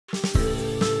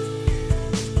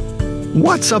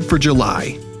What's up for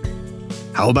July?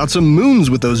 How about some moons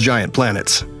with those giant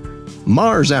planets?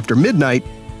 Mars after midnight?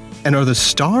 And are the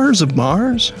stars of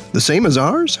Mars the same as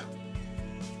ours?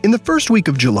 In the first week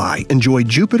of July, enjoy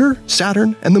Jupiter,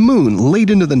 Saturn, and the Moon late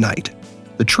into the night.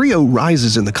 The trio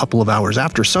rises in the couple of hours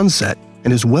after sunset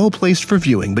and is well placed for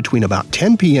viewing between about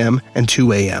 10 p.m. and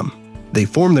 2 a.m. They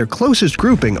form their closest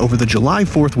grouping over the July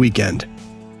 4th weekend.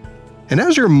 And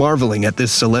as you're marveling at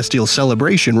this celestial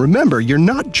celebration, remember you're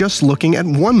not just looking at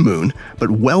one moon,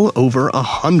 but well over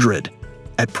 100.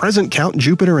 At present count,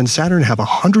 Jupiter and Saturn have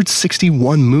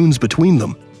 161 moons between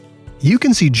them. You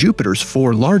can see Jupiter's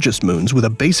 4 largest moons with a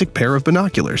basic pair of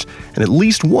binoculars, and at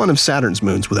least one of Saturn's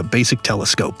moons with a basic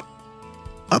telescope.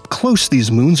 Up close, these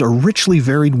moons are richly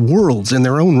varied worlds in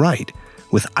their own right,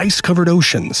 with ice-covered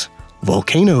oceans,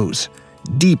 volcanoes,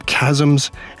 deep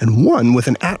chasms, and one with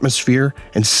an atmosphere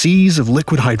and seas of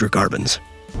liquid hydrocarbons.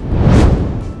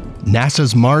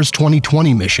 NASA's Mars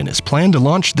 2020 mission is planned to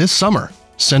launch this summer,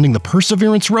 sending the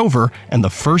Perseverance rover and the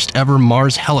first ever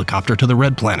Mars helicopter to the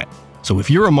Red Planet. So if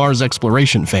you're a Mars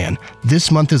exploration fan,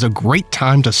 this month is a great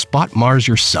time to spot Mars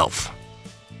yourself.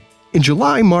 In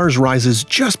July, Mars rises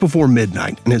just before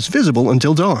midnight and is visible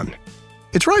until dawn.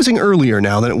 It's rising earlier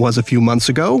now than it was a few months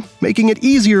ago, making it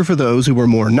easier for those who were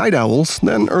more night owls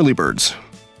than early birds.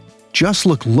 Just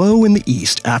look low in the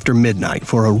east after midnight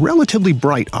for a relatively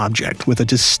bright object with a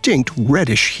distinct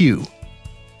reddish hue.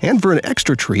 And for an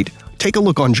extra treat, take a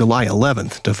look on July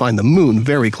 11th to find the moon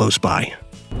very close by.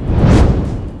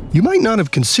 You might not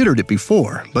have considered it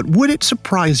before, but would it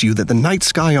surprise you that the night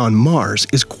sky on Mars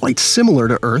is quite similar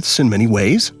to Earth's in many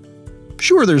ways?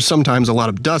 Sure, there's sometimes a lot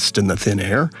of dust in the thin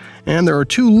air, and there are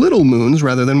 2 little moons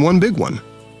rather than one big one.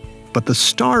 But the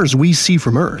stars we see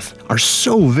from Earth are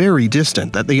so very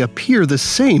distant that they appear the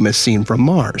same as seen from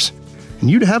Mars, and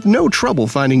you'd have no trouble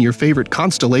finding your favorite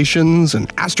constellations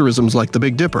and asterisms like the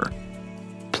Big Dipper.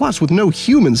 Plus, with no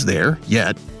humans there,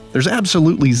 yet, there's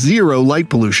absolutely zero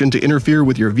light pollution to interfere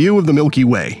with your view of the Milky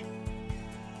Way.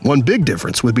 One big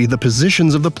difference would be the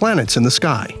positions of the planets in the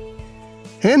sky.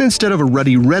 And instead of a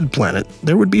ruddy red planet,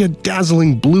 there would be a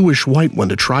dazzling bluish-white one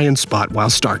to try and spot while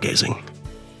stargazing.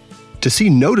 To see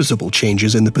noticeable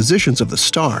changes in the positions of the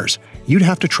stars, you'd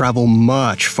have to travel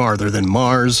much farther than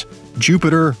Mars,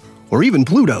 Jupiter, or even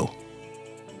Pluto.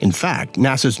 In fact,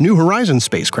 NASA's New Horizons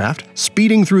spacecraft,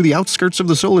 speeding through the outskirts of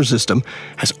the solar system,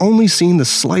 has only seen the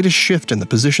slightest shift in the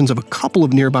positions of a couple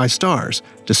of nearby stars,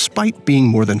 despite being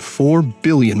more than 4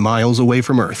 billion miles away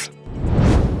from Earth.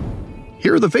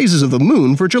 Here are the phases of the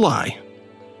moon for July.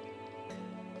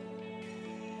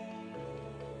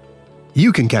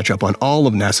 You can catch up on all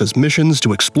of NASA's missions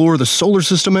to explore the solar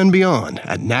system and beyond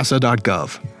at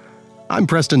nasa.gov. I'm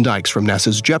Preston Dykes from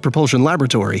NASA's Jet Propulsion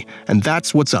Laboratory, and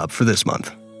that's what's up for this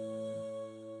month.